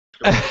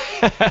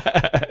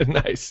story.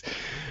 Nice.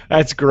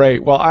 That's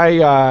great. Well,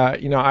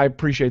 I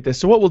appreciate this.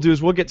 So what we'll do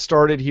is we'll get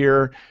started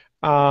here.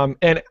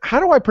 And how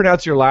do I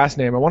pronounce your last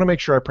name? I want to make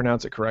sure I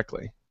pronounce it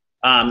correctly.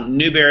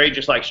 Newberry,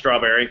 just like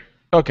strawberry.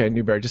 Okay,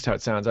 Newberry, just how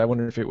it sounds. I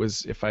wondered if it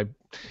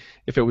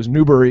was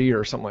Newberry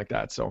or something like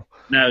that. So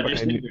No, okay,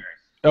 just Newberry.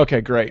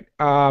 okay, great.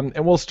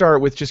 And we'll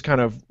start with just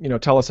kind of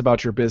tell us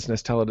about your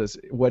business. Tell us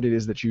what it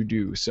is that you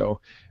do.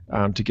 So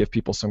to give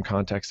people some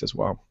context as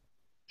well.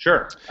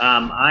 Sure.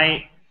 Are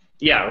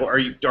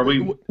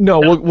we?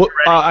 No,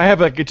 I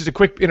have just a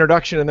quick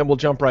introduction, and then we'll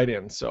jump right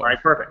in. So all right,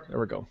 perfect. There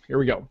we go. Here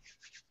we go.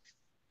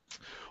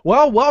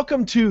 Well,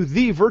 welcome to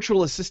the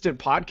Virtual Assistant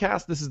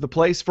Podcast. This is the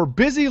place for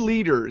busy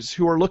leaders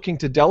who are looking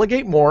to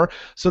delegate more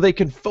so they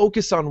can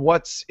focus on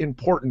what's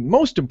important,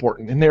 most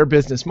important in their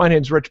business. My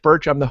name's Rich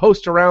Birch. I'm the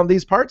host around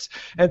these parts.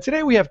 And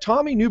today we have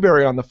Tommy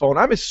Newberry on the phone.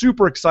 I'm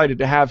super excited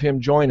to have him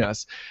join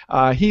us.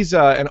 He's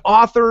an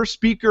author,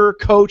 speaker,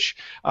 coach,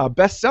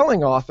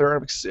 best-selling author.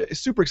 I'm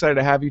super excited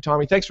to have you,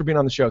 Tommy. Thanks for being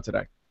on the show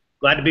today.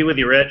 Glad to be with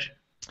you, Rich.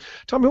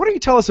 Tommy, why don't you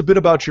tell us a bit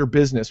about your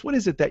business? What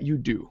is it that you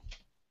do?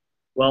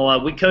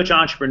 Well, we coach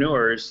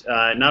entrepreneurs,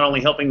 not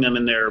only helping them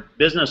in their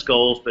business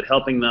goals, but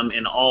helping them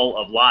in all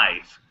of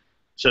life.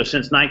 So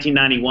since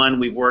 1991,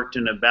 we've worked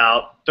in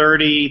about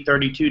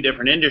 32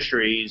 different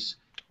industries,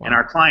 wow. And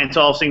our clients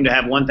all seem to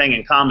have one thing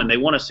in common. They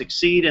want to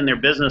succeed in their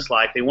business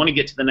life. They want to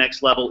get to the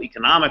next level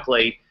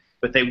economically,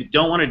 but they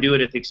don't want to do it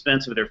at the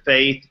expense of their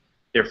faith,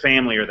 their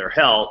family, or their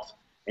health.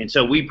 And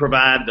so we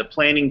provide the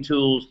planning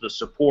tools, the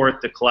support,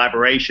 the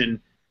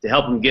collaboration to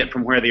help them get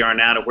from where they are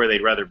now to where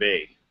they'd rather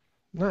be.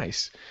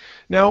 Nice.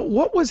 Now,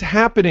 what was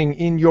happening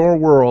in your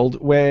world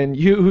when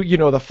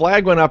the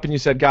flag went up and you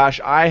said,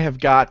 gosh, I have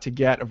got to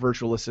get a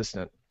virtual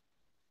assistant?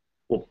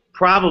 Well,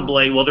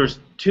 there's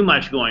too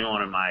much going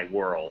on in my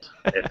world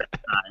at that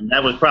time.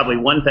 That was probably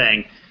one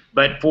thing.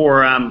 But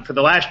for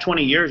the last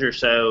 20 years or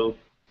so,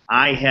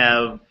 I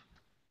have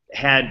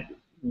had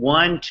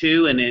one,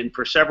 two, and then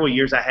for several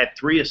years I had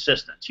 3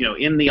 assistants,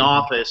 in the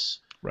office,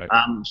 right.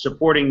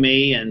 Supporting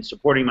me and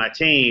supporting my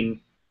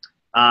team.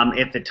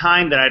 At the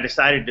time that I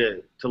decided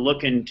to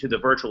look into the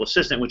virtual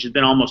assistant, which has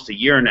been almost a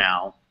year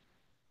now,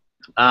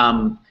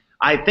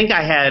 I think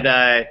I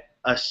had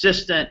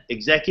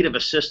executive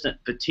assistant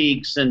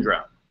fatigue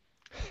syndrome.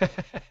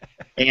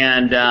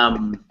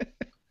 And,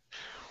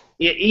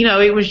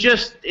 it was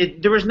just,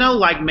 there was no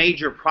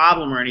major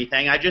problem or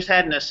anything. I just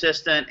had an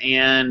assistant,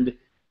 and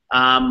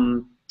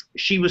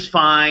she was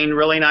fine,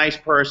 really nice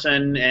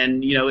person.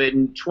 And,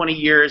 in 20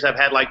 years, I've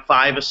had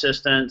 5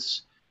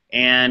 assistants.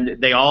 And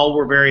they all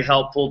were very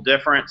helpful,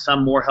 different,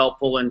 some more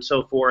helpful and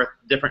so forth,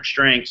 different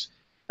strengths.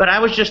 But I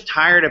was just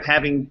tired of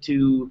having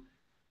to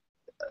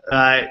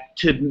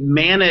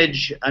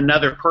manage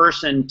another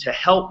person to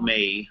help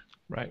me.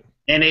 Right.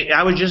 And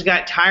I just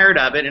got tired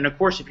of it. And of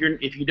course, if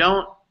you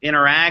don't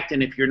interact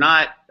and if you're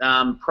not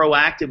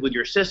proactive with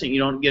your assistant, you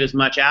don't get as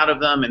much out of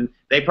them, and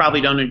they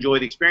probably don't enjoy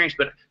the experience.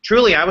 But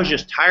truly, I was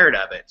just tired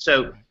of it.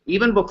 So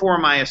even before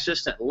my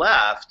assistant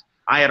left,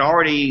 I had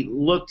already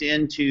looked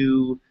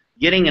into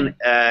getting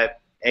a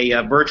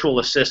virtual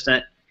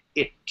assistant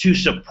to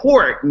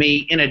support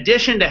me in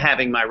addition to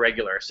having my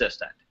regular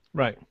assistant.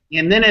 Right.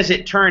 And then as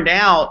it turned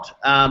out,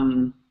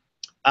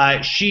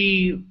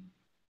 she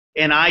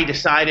and I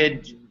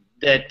decided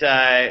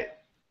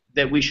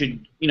that we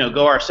should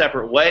go our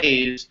separate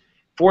ways.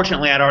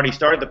 Fortunately, I'd already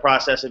started the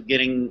process of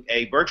getting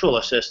a virtual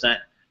assistant,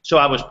 so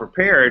I was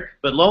prepared.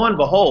 But lo and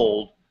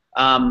behold,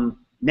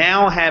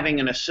 now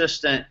having an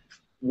assistant,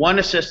 one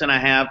assistant I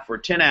have for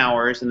 10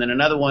 hours, and then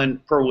another one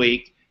per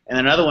week, and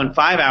another one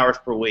 5 hours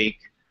per week,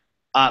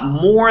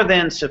 more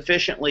than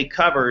sufficiently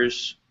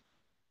covers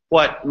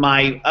what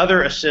my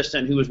other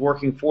assistant, who was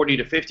working 40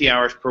 to 50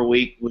 hours per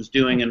week, was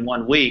doing in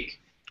 1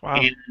 week.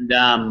 Wow.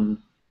 And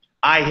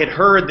I had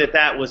heard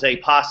that was a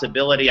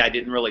possibility. I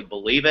didn't really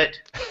believe it.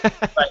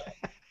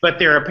 but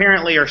there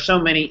apparently are so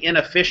many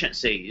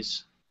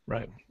inefficiencies.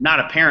 Right. Not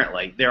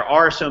apparently. There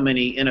are so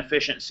many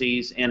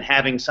inefficiencies in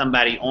having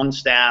somebody on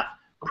staff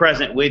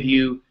present with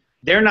you.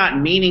 They're not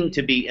meaning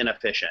to be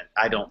inefficient,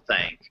 I don't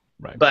think.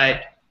 Right.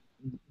 But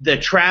the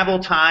travel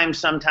time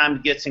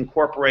sometimes gets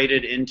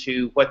incorporated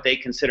into what they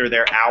consider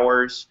their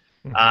hours.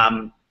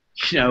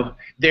 Mm-hmm.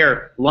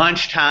 Their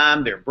lunch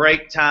time, their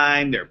break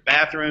time, their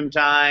bathroom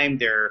time,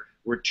 their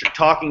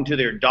talking to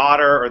their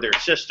daughter or their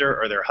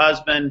sister or their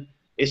husband.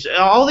 It's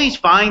all these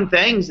fine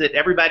things that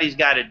everybody's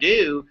got to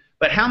do,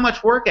 but how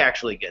much work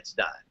actually gets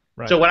done?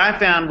 Right. So what I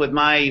found with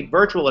my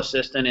virtual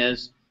assistant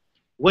is,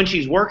 when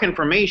she's working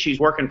for me, she's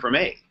working for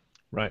me.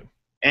 Right.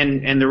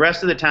 And the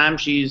rest of the time,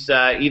 she's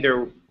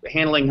either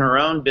handling her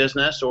own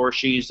business or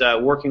she's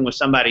working with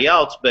somebody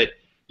else, but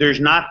there's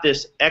not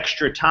this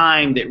extra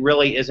time that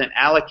really isn't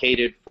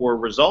allocated for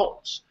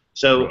results.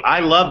 So I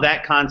love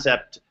that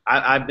concept.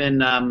 I've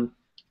been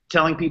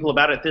telling people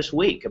about it this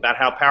week, about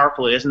how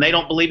powerful it is, and they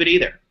don't believe it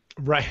either.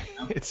 Right.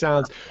 It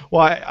sounds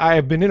well. I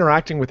have been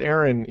interacting with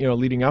Erin,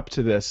 leading up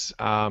to this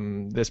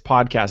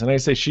podcast, and I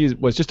say she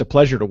was just a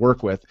pleasure to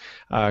work with.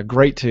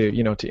 Great to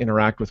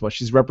interact with. Well,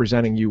 she's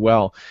representing you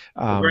well,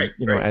 Well, great,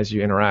 great. as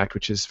you interact,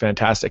 which is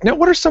fantastic. Now,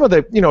 what are some of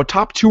the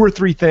top 2 or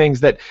 3 things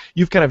that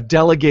you've kind of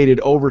delegated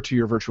over to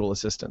your virtual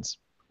assistants?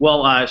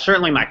 Well,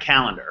 certainly my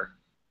calendar,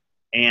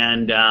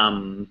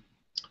 and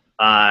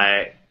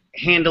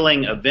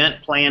handling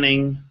event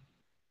planning,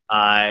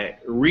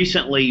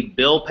 recently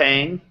bill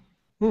paying.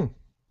 Hmm.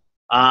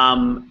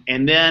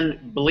 And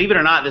then, believe it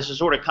or not, this is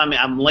sort of coming.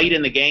 I'm late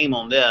in the game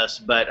on this,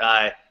 but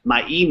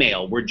my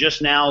email. We're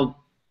just now.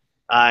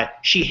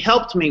 She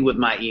helped me with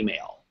my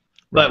email,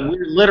 but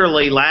we're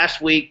literally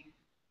last week,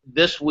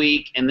 this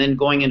week, and then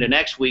going into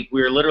next week,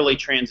 we're literally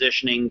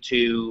transitioning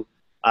to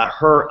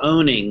her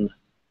owning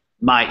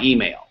my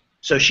email.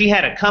 So she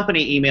had a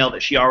company email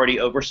that she already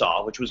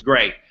oversaw, which was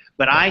great.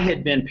 But I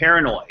had been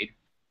paranoid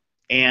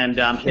and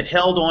had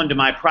held on to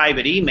my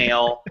private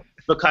email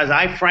because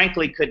I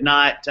frankly could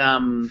not.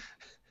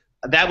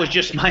 That was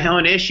just my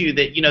own issue.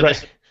 That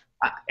this,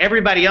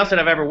 everybody else that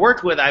I've ever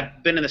worked with,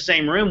 I've been in the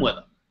same room with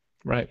them.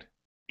 Right.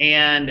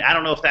 And I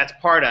don't know if that's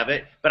part of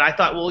it, but I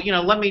thought, well,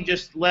 let me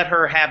just let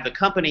her have the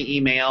company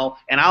email,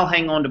 and I'll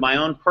hang on to my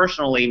own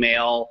personal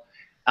email.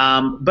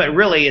 But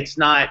really, it's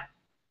not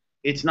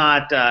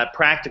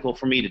practical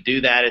for me to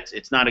do that.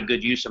 It's not a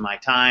good use of my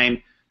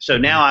time. So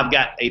now I've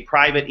got a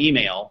private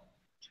email,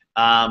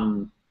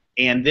 and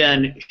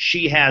then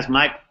she has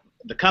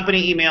the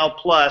company email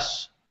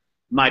plus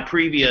my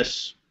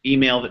previous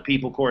email that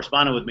people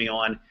corresponded with me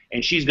on,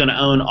 and she's going to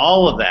own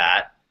all of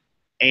that.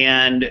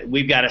 And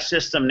we've got a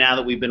system now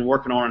that we've been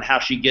working on how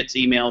she gets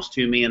emails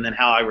to me and then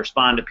how I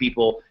respond to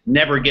people,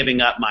 never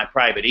giving up my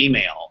private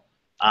email.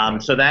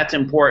 So that's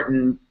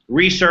important.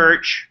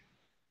 Research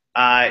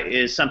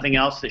is something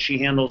else that she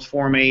handles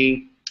for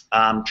me.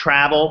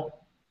 Travel.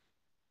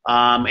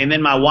 And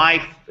then my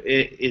wife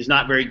is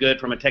not very good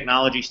from a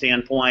technology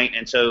standpoint,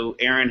 and so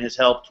Erin has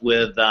helped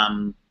with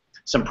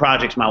some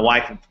projects my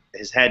wife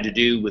has had to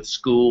do with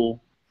school,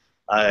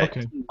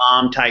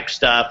 mom-type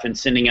stuff, and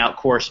sending out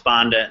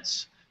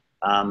correspondence.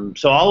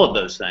 So all of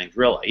those things,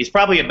 really. It's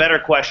probably a better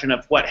question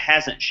of what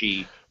hasn't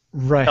she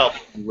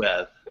helped me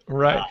with.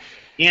 Right.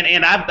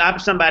 And I'm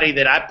somebody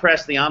that I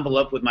press the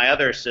envelope with my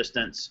other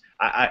assistants.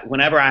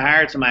 Whenever I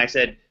hired somebody, I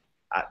said,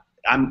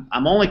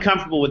 I'm only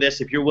comfortable with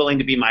this if you're willing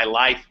to be my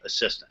life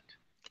assistant.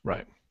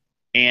 Right.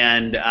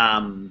 And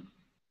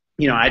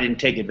I didn't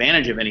take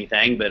advantage of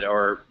anything, but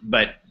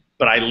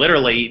I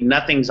literally,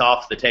 nothing's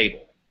off the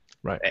table.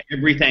 Right.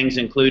 Everything's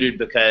included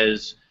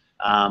because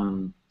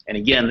and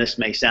again, this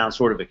may sound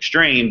sort of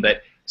extreme,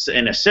 but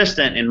an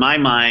assistant in my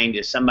mind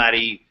is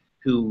somebody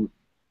who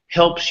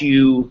helps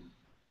you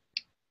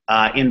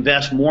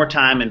invest more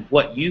time in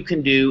what you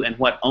can do and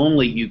what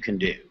only you can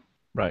do.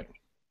 Right.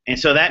 And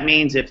so that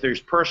means if there's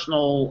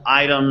personal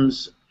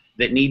items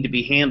that need to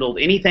be handled,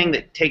 anything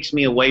that takes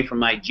me away from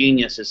my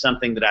genius is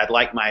something that I'd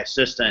like my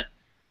assistant,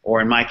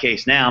 or in my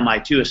case now, my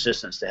 2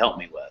 assistants to help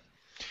me with.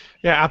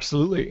 Yeah,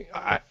 absolutely.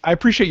 I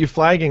appreciate you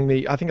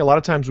flagging I think a lot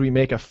of times we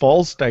make a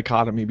false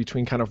dichotomy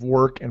between kind of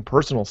work and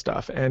personal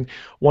stuff. And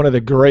one of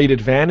the great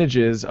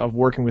advantages of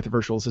working with a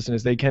virtual assistant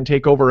is they can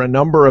take over a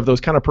number of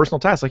those kind of personal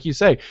tasks. Like you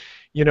say,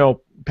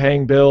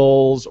 paying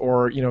bills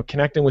or,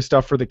 connecting with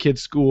stuff for the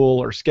kids' school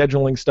or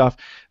scheduling stuff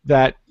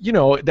that,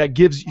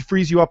 that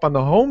frees you up on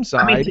the home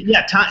side. I mean,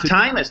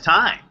 time is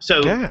time.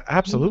 So yeah,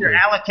 absolutely. You either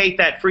allocate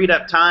that freed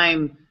up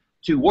time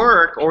to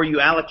work, or you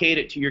allocate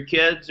it to your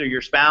kids or your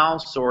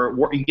spouse, or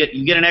you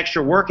get an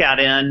extra workout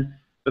in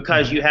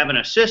because you have an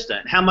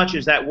assistant. How much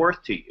is that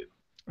worth to you?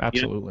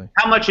 Absolutely.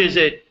 How much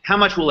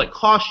will it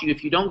cost you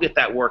if you don't get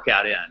that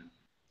workout in?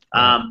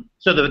 Right.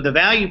 So the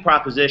value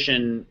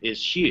proposition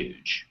is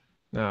huge.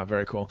 Ah,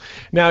 very cool.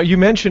 Now, you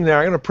mentioned there,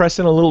 I'm going to press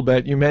in a little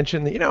bit. You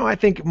mentioned that, I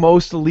think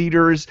most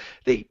leaders,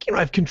 they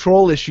have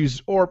control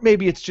issues, or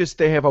maybe it's just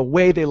they have a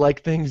way they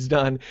like things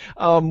done.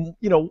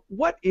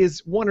 What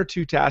is 1 or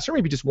 2 tasks, or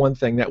maybe just one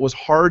thing that was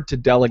hard to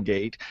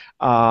delegate,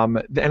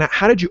 and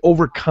how did you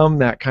overcome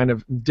that kind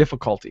of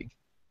difficulty?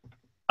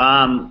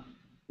 Probably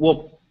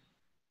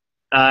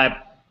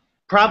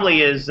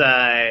is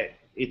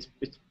it's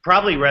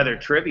probably rather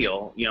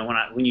trivial.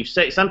 When you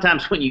say,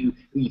 sometimes when you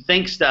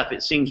think stuff,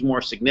 it seems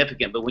more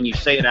significant, but when you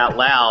say it out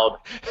loud,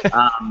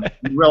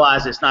 you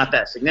realize it's not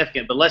that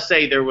significant. But let's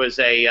say there was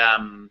a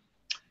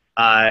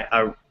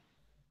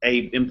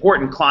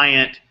important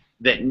client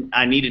that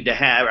I needed to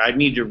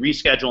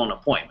reschedule an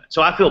appointment.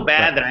 So I feel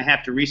bad that I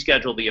have to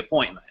reschedule the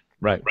appointment.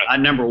 Right.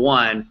 Number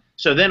one.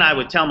 So then I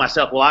would tell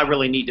myself, well, I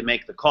really need to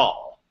make the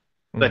call.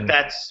 But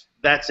that's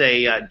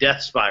a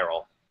death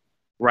spiral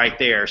right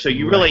there. So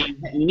you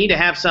need to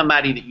have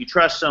somebody that you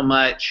trust so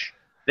much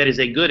that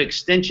is a good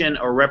extension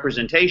or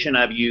representation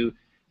of you,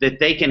 that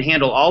they can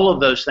handle all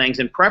of those things,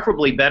 and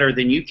preferably better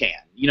than you can.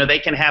 They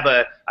can have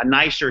a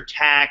nicer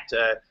tact,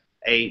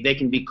 they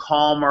can be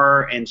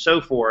calmer and so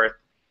forth.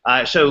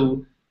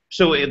 So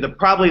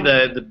probably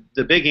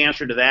the big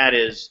answer to that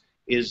is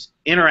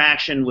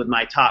interaction with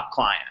my top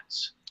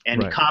clients.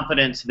 and Right.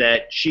 confidence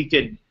that she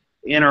could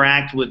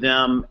interact with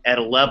them at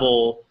a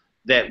level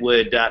that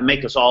would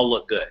make us all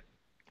look good.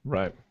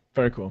 Right.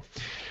 Very cool.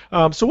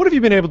 So what have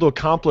you been able to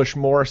accomplish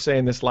more, say,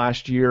 in this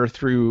last year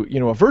through,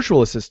 a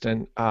virtual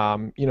assistant,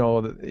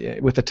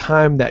 with the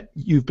time that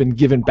you've been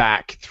given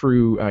back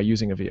through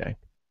using a VA?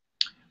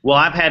 Well,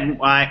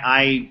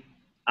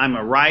 I'm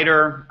a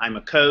writer, I'm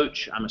a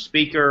coach, I'm a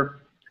speaker,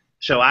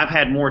 so I've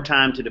had more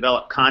time to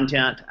develop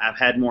content. I've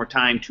had more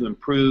time to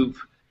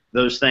improve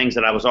those things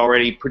that I was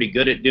already pretty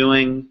good at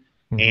doing,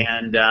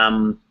 and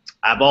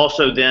I've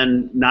also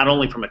then, not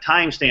only from a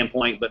time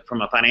standpoint, but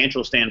from a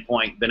financial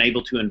standpoint, been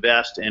able to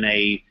invest in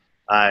a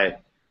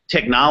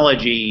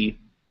technology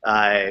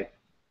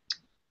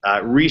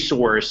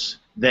resource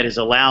that has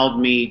allowed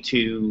me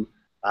to,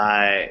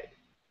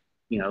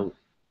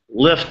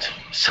 lift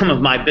some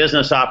of my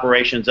business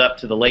operations up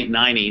to the late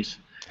 90s.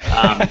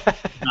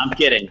 I'm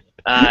kidding.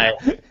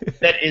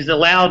 That has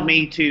allowed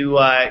me to,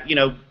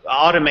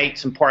 automate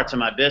some parts of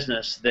my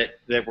business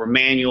that were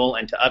manual,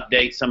 and to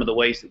update some of the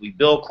ways that we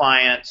bill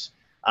clients,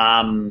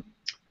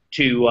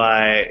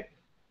 to,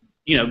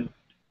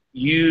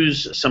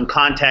 use some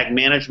contact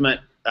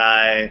management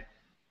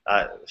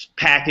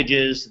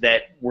packages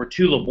that were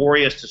too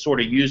laborious to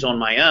sort of use on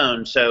my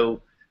own. So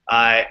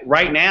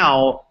right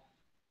now,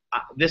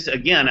 this,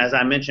 again, as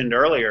I mentioned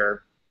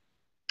earlier,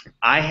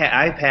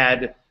 I've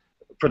had,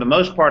 for the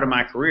most part of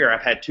my career,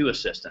 I've had 2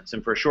 assistants,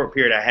 and for a short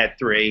period I had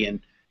 3, and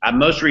I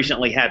most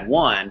recently had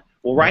 1.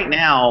 Well, right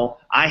now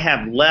I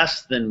have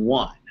less than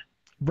 1.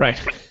 Right.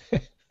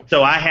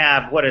 So I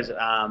have,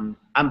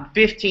 I'm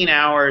 15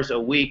 hours a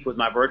week with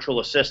my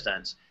virtual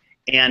assistants,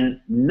 and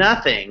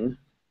nothing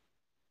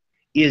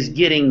is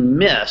getting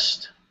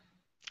missed.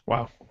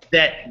 Wow.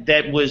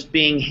 That was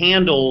being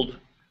handled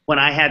when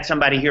I had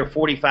somebody here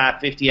 45,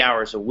 50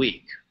 hours a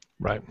week.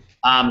 Right.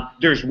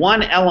 There's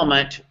one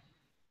element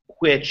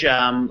which,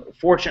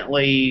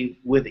 fortunately,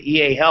 with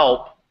EA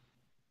help,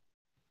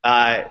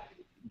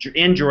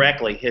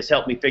 indirectly has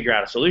helped me figure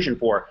out a solution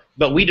for.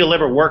 But we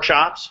deliver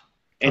workshops,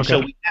 and so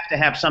we have to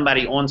have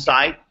somebody on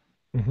site.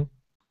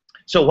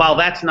 So while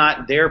that's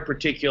not their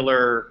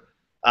particular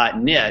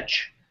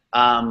niche,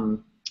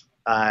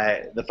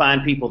 the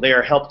fine people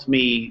there helped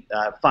me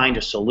find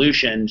a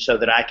solution so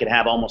that I could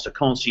have almost a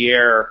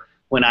concierge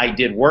when I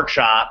did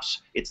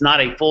workshops. It's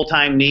not a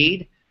full-time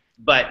need,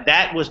 but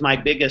that was my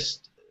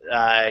biggest,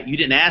 you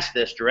didn't ask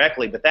this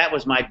directly, but that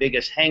was my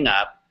biggest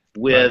hang-up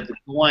with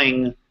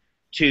going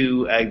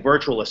to a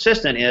virtual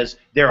assistant, is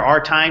there are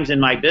times in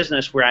my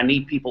business where I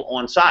need people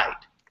on site.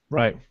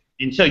 Right.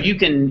 And so you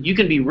can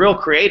be real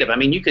creative. I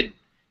mean, you could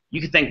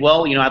think,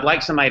 well, I'd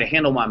like somebody to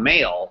handle my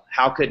mail.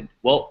 How could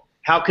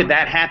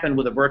that happen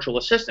with a virtual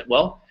assistant?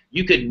 Well,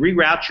 you could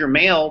reroute your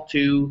mail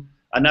to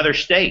another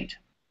state,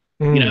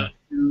 to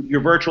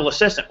your virtual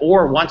assistant,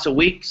 or once a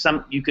week,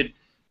 you could,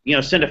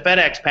 send a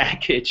FedEx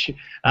package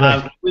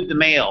with the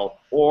mail.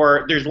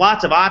 Or there's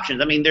lots of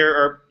options. I mean,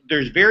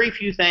 there's very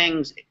few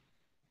things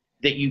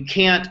that you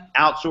can't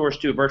outsource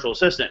to a virtual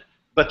assistant,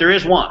 but there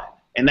is one,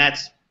 and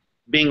that's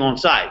being on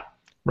site.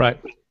 Right.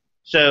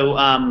 So,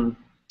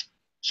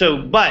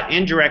 but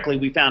indirectly,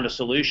 we found a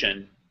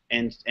solution.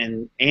 And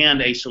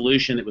a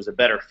solution that was a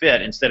better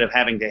fit. Instead of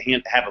having to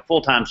have a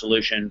full-time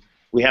solution,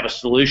 we have a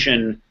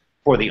solution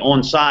for the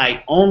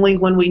on-site only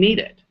when we need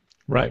it.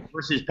 Right.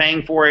 Versus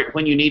paying for it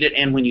when you need it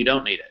and when you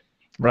don't need it.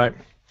 Right.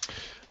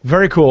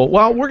 Very cool.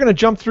 Well, we're going to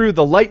jump through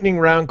the lightning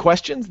round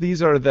questions.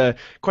 These are the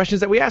questions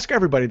that we ask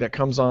everybody that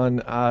comes on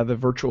the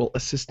Virtual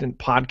Assistant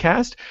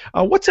podcast.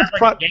 What's Sounds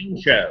like a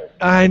game show.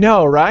 I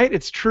know, right?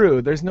 It's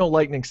true. There's no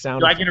lightning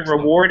sound. Do I get a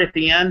reward at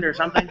the end or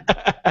something?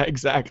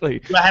 Exactly.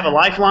 Do I have a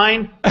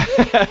lifeline?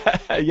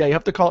 Yeah, you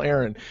have to call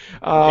Aaron.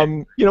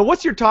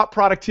 What's your top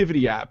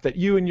productivity app that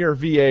you and your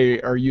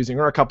VA are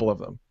using, or a couple of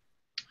them?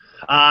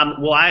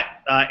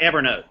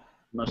 Evernote,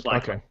 most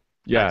likely. Okay.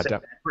 Yeah,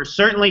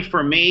 certainly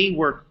for me,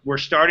 we're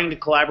starting to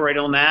collaborate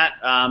on that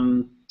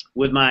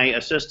with my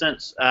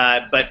assistants.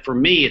 But for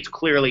me, it's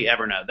clearly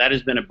Evernote. That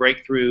has been a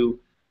breakthrough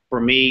for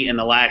me in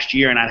the last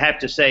year, and I'd have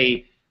to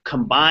say,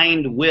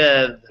 combined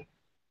with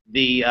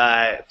the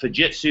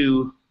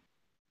Fujitsu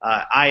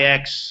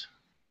IX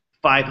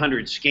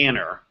 500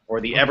 scanner,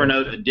 or the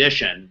Evernote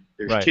edition,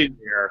 there's 2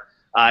 there,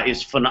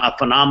 is a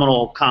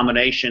phenomenal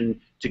combination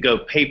to go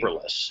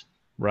paperless.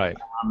 Right.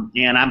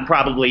 And I'm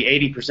probably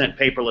 80%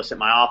 paperless at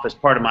my office.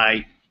 Part of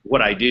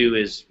what I do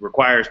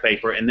requires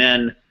paper, and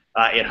then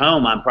at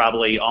home I'm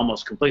probably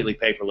almost completely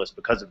paperless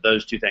because of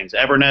those 2 things: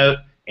 Evernote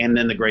and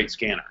then the great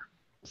scanner.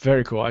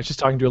 Very cool. I was just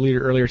talking to a leader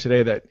earlier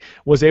today that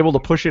was able to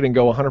push it and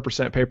go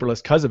 100%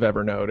 paperless because of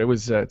Evernote.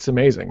 It's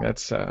amazing.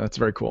 That's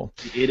very cool.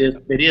 It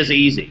is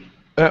easy.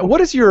 What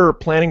does your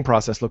planning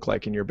process look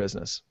like in your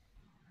business?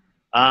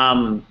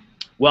 Well,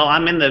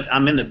 I'm in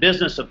the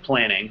business of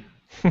planning.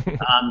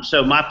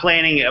 So my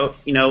planning,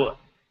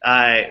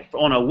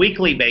 on a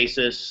weekly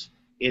basis,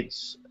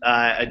 it's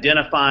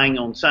identifying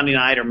on Sunday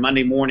night or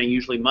Monday morning,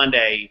 usually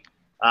Monday,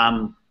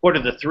 what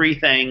are the 3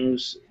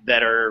 things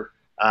that are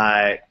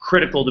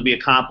critical to be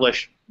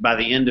accomplished by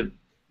the end of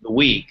the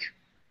week,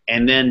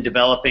 and then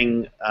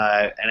developing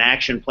an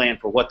action plan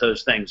for what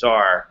those things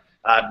are.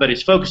 But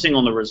it's focusing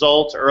on the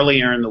results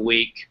earlier in the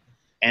week,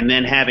 and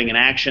then having an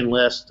action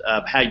list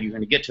of how you're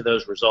going to get to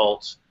those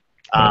results.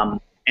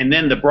 And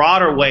then the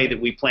broader way that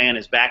we plan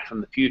is back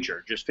from the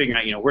future, just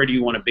figuring out, where do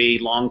you want to be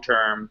long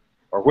term,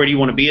 or where do you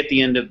want to be at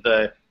the end of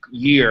the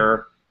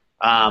year,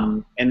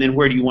 and then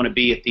where do you want to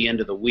be at the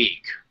end of the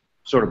week,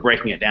 sort of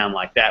breaking it down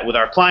like that. With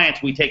our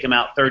clients, we take them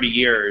out 30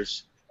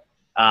 years,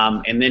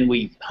 and then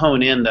we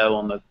hone in, though,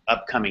 on the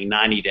upcoming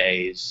 90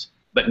 days,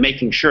 but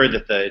making sure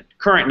that the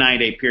current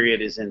 90-day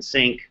period is in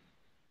sync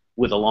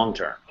with the long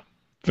term.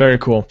 Very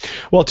cool.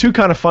 Well, two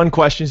kind of fun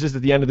questions just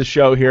at the end of the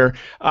show here.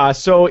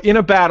 So in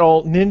a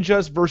battle,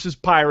 ninjas versus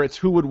pirates,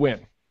 who would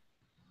win?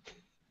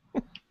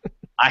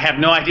 I have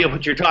no idea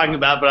what you're talking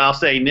about, but I'll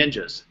say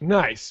ninjas.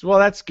 Nice. Well,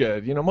 that's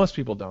good. Most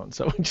people don't,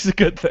 so which is a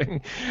good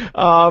thing.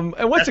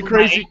 And what's a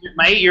crazy...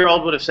 My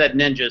 8-year-old would have said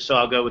ninjas, so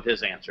I'll go with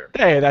his answer.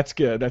 Hey, that's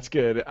good. That's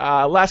good.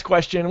 Last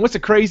question. What's a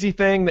crazy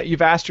thing that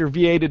you've asked your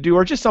VA to do,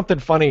 or just something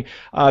funny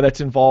that's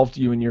involved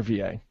you and your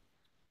VA?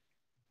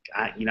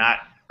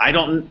 I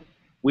don't...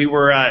 We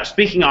were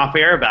speaking off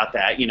air about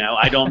that.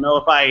 I don't know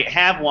if I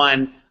have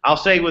one. I'll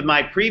say with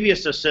my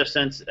previous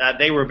assistants,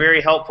 they were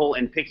very helpful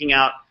in picking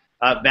out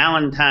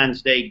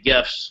Valentine's Day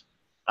gifts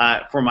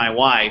for my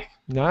wife.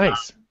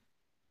 Nice.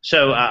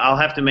 So I'll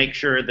have to make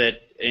sure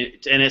that,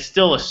 and it's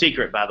still a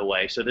secret, by the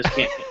way, so this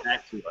can't get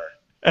back to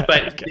her.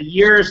 But okay.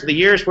 the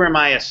years where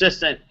my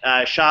assistant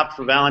shopped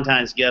for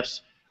Valentine's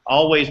gifts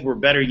always were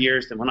better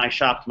years than when I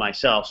shopped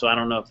myself, so I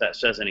don't know if that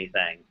says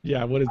anything.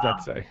 Yeah, what does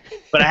that say?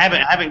 But I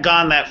haven't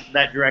gone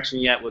that direction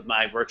yet with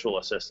my virtual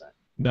assistant.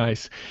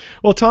 Nice.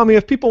 Well, Tommy,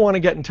 if people want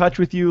to get in touch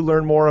with you,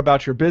 learn more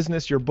about your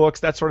business, your books,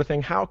 that sort of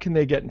thing, how can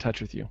they get in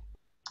touch with you?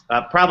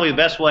 Probably the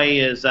best way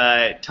is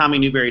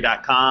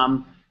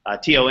TommyNewberry.com,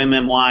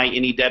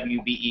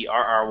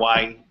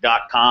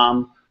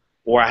 TommyNewberry.com,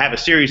 or I have a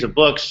series of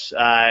books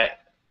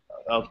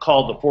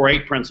called The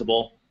 4-8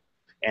 Principle,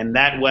 and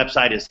that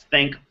website is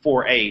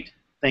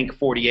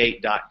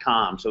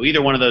think48.com. So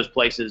either one of those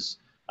places,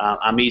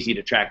 I'm easy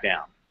to track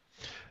down.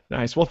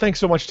 Nice. Well, thanks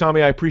so much,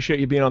 Tommy. I appreciate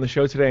you being on the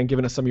show today and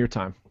giving us some of your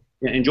time.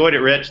 Enjoyed it,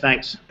 Rich.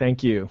 Thanks.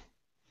 Thank you.